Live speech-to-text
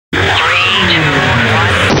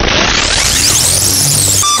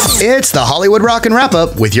It's the Hollywood Rockin'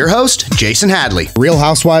 Wrap-Up with your host, Jason Hadley. Real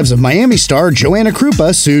Housewives of Miami star Joanna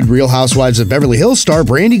Krupa sued Real Housewives of Beverly Hills star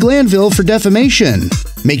Brandi Glanville for defamation,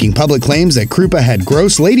 making public claims that Krupa had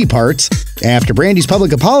gross lady parts. After Brandi's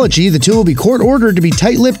public apology, the two will be court-ordered to be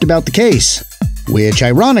tight-lipped about the case, which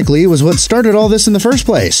ironically was what started all this in the first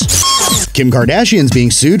place. Kim Kardashian's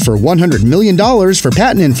being sued for $100 million for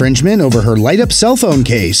patent infringement over her light-up cell phone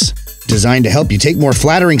case. Designed to help you take more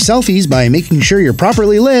flattering selfies by making sure you're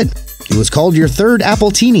properly lit, it was called your third Apple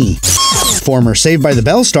Teeny. Former Saved by the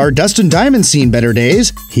Bell star Dustin Diamond's seen better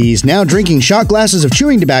days. He's now drinking shot glasses of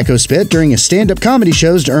chewing tobacco spit during his stand-up comedy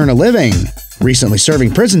shows to earn a living. Recently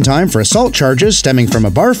serving prison time for assault charges stemming from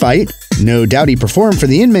a bar fight. No doubt he performed for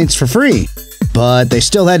the inmates for free, but they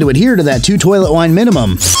still had to adhere to that 2 toilet wine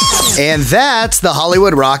minimum. And that's the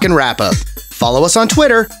Hollywood Rockin' Wrap-Up. Follow us on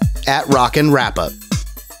Twitter @Rockin' Wrap-Up.